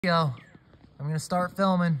Go. I'm gonna start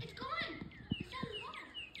filming.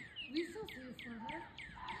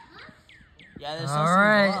 All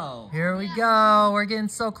right, here we go. We're getting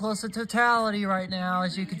so close to totality right now,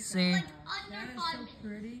 as you can see.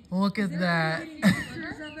 Look at that.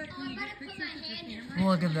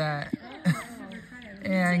 Look at that.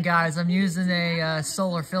 And guys, I'm using a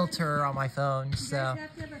solar filter on my phone, so.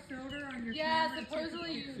 Yeah,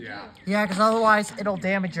 supposedly you do. Yeah, because otherwise it'll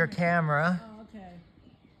damage your camera. Oh, okay.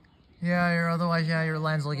 Yeah, otherwise your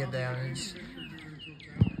lens will get damaged.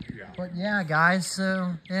 But yeah, guys,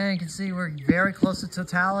 so yeah, you can see we're very close to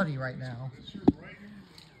totality right now.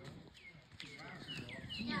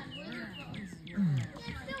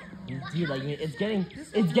 Dude, like it's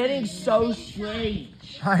getting so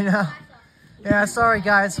strange. I know. Yeah, sorry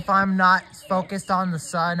guys if I'm not focused on the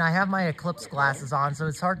sun. I have my Eclipse glasses on, so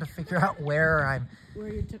it's hard to figure out where I'm.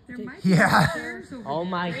 Yeah. Oh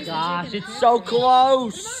my gosh, it's so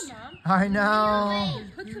close. I know.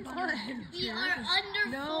 We are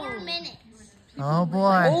under 4 minutes. Oh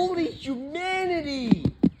boy. Holy humanity.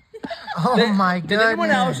 Oh my goodness. Did anyone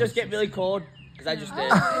else just get really cold? Because I just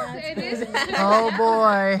did. It is. Oh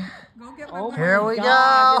boy. Oh Here we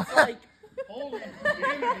God, go. it's like,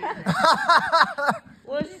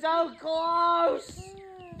 we're so close.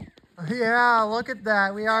 Yeah, look at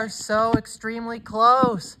that. We are so extremely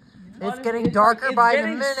close. It's getting darker by the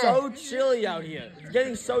minute. It's getting so chilly out here. It's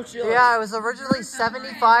getting so chilly. Yeah, it was originally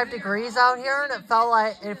 75 degrees out here, and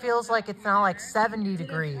it feels like it's now like 70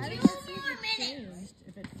 degrees.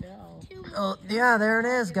 Oh, yeah, there it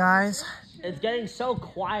is, guys. It's getting so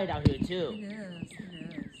quiet out here too. It is.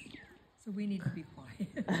 So we need to be quiet.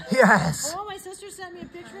 Yes. Oh, my sister sent me a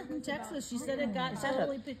picture from Texas. She said it got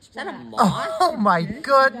totally pitch black. Is that a moth? Oh my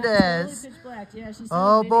goodness. Totally pitch black. Yeah, she sent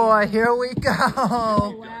Oh a video. boy, here we go.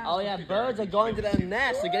 Oh, wow. Oh yeah, birds are going to their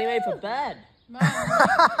nest. They're getting ready for bed.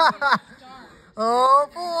 Oh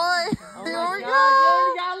boy, Oh here my we God, go.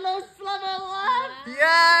 you got a little sliver left.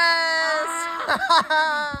 Yes.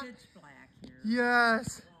 Pitch black here.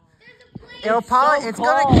 Yes. There's a place.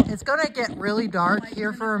 It's gonna get really dark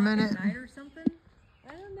here for a minute. Night or something?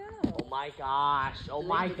 I don't know. Oh my gosh. Oh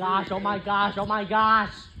my gosh. Oh my gosh. Oh my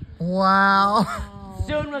gosh. Wow.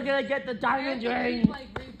 Soon we're gonna get the diamond ring.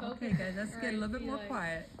 Okay, guys, let's get a little bit more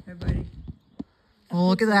quiet, everybody. Well,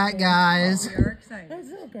 look at that, guys. We are excited.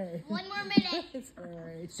 It's okay. 1 more minute. It's all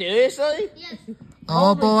right. Seriously? Yes.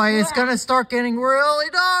 Oh boy, it's gonna start getting really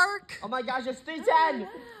dark. Oh my gosh, it's 3:10.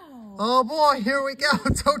 Oh boy, here we go.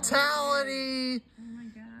 Totality. Oh my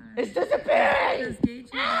God. It's disappearing. Does Gage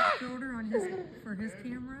have a filter on for his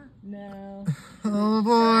camera? No. Oh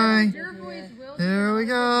boy. Your voice will. Here we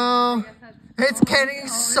go. It's getting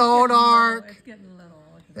so dark. It's getting a little.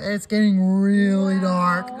 It's getting really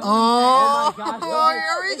dark. Oh, Oh my gosh. boy,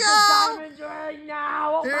 here we It's go. the diamond ring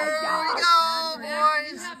now. Oh Here my we gosh. go,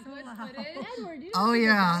 boys. Edward, you Oh, didn't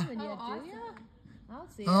yeah. see the diamond yet, do you? I'll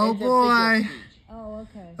see it. Oh It's a boy. figure speech. Oh,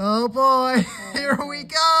 okay. Oh boy. Here we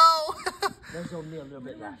go. There's only a little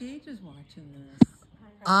bit left. Gage is watching this.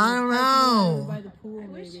 I don't know. By the pool, I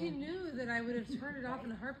wish he maybe. knew that I would have turned it off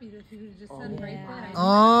in a heartbeat if he would have just said right then.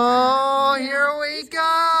 Oh, here we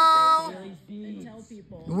go. And tell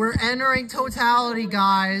people. We're entering totality,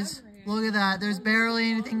 guys. Look at that. There's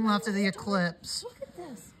barely anything left of the eclipse. Look at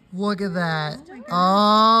this. Look at that.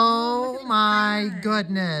 Oh my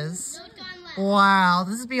goodness. No time left. Wow,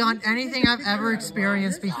 this is beyond anything I've ever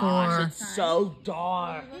experienced before. It's so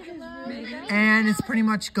dark. And it's pretty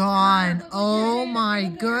much gone. Oh my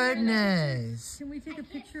goodness. Can we take a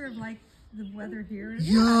picture of like the weather here?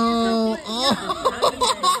 Yo.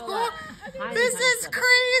 Oh. This is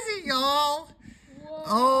crazy, y'all.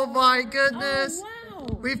 Oh my goodness.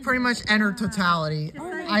 Wow. We've pretty much entered totality.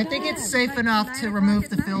 I think it's safe enough to remove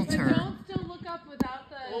the filter. Don't still look up without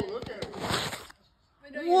the. Oh, look at it.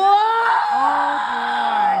 Whoa!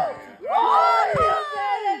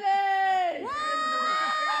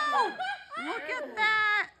 Look at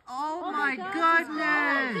that! Oh my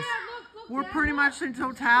goodness! We're pretty much in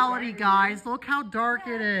totality, guys. Look how dark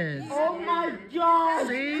it is. Oh my God!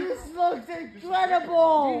 See? This looks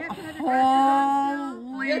incredible!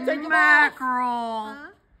 Holy Yeah, take them mackerel!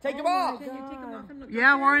 Take them off! Can you take them off and look?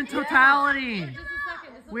 Yeah, we're in totality. Just a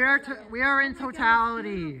second. We are in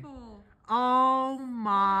totality. Oh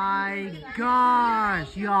my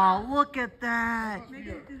gosh, y'all! Look at that!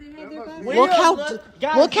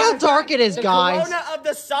 Look how dark it is, guys. The corona of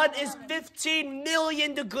the sun is 15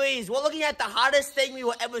 million degrees. We're looking at the hottest thing we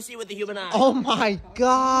will ever see with the human eye. Oh my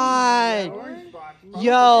god!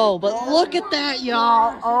 Yo, but look at that,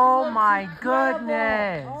 y'all! Oh my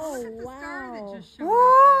goodness! Oh, wow. just showed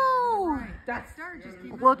Woo! up there. That's Star just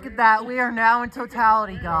came Look at that. We are now in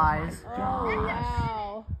totality, guys.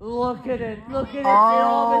 Wow. look at it. Look at it.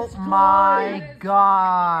 all Oh its my glory.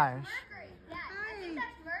 gosh. Yeah, I think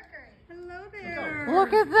that's Mercury. Hello there.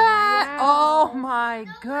 Look at that. Oh my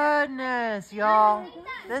goodness, y'all.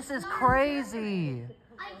 This is crazy.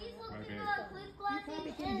 I just looked into Eclipse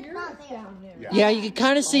glasses and it's not there. Yeah, you can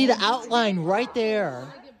kind of see the outline right there.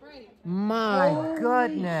 My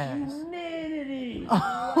goodness. Humanity.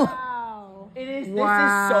 Wow. It is.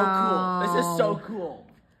 Wow. This is so cool.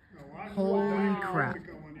 Holy crap.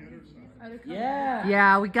 Yeah.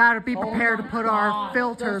 Yeah, we gotta be prepared to put our God,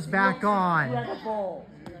 filters this back looks on. Incredible.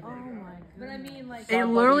 But I mean, like, It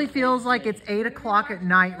literally feels like it's 8 o'clock at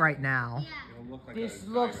night right now. This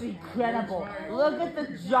looks incredible. Look at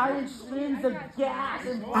the giant streams of gas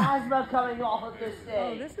and plasma coming off of this Oh,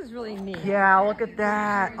 thing. this is really neat. Yeah, look at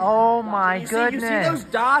that. Oh my You see those goodness.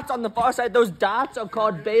 dots on the far side? Those dots are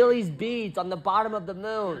called Bailey's beads on the bottom of the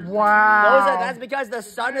moon. Wow. That's because the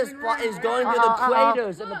sun is going through the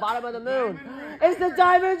craters in the bottom of the moon. It's the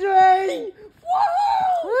diamond ring!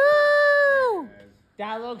 Woohoo! Woo!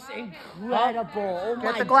 That looks incredible. Oh my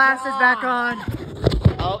Get the glasses back God. on.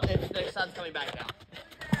 Oh, the sun's coming back now.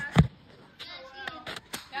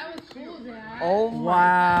 that was cool, Dad. Oh my.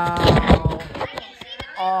 Wow.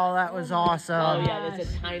 Oh, that was Oh awesome. yeah,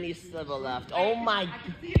 there's a tiny sliver left. Oh my.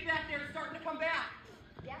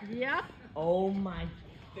 Yep. Oh my.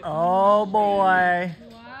 Oh boy.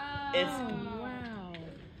 Wow. It's. Wow.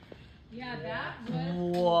 Yeah, that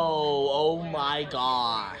was. Whoa. Oh my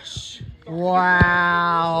gosh.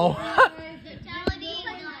 Wow. Totality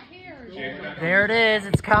is done. There it is.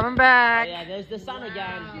 It's coming Oh back. yeah, there's the sun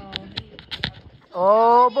again.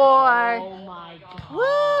 Oh boy. Oh my god.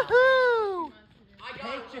 Woohoo!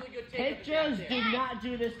 Pictures do not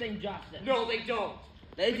do this thing justice. No, they don't.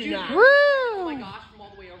 They do not. Woo!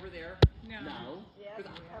 No.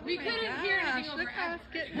 We couldn't hear anything over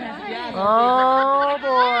getting Yes. Oh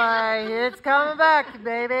boy. It's coming back,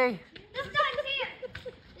 baby. The sun's here.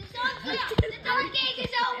 The sun's here. The dark age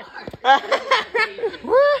is over.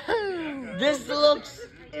 Woohoo! This looks.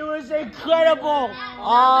 It was incredible.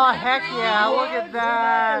 Oh, heck yeah. Look at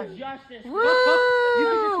that. Justice.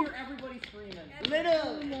 Woo! Everybody screaming.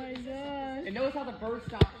 Literally. And notice how the birds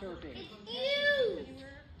stop chirping. Huge.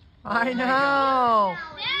 I know.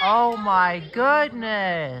 Oh my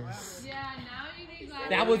goodness. Yeah, now you need glasses.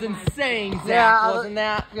 That was insane, Zach, Yeah, wasn't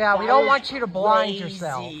that? Yeah, we don't want you to blind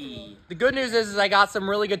yourself. Crazy. The good news is I got some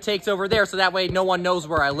really good takes over there, so that way no one knows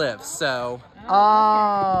where I live. So,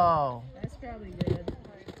 Oh. That's probably good.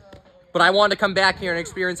 but I wanted to come back here and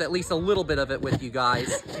experience at least a little bit of it with you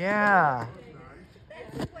guys. Yeah.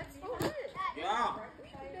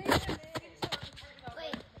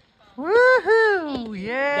 Woohoo! That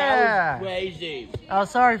Yeah. was crazy. Oh,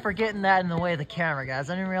 sorry for getting that in the way of the camera, guys.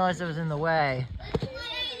 I didn't realize it was in the way.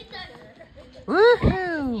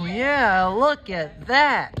 Woohoo! Yeah, look at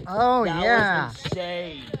that. Oh, That yeah. was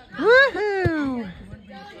insane. Woohoo!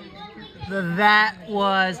 That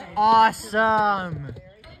was awesome.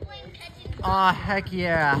 Oh, heck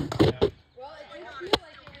yeah.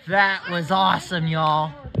 That was awesome,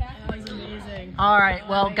 y'all. That was amazing. All right,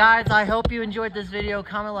 well, guys, I hope you enjoyed this video.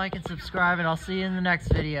 Comment, like, and subscribe, and I'll see you in the next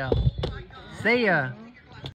video. See ya.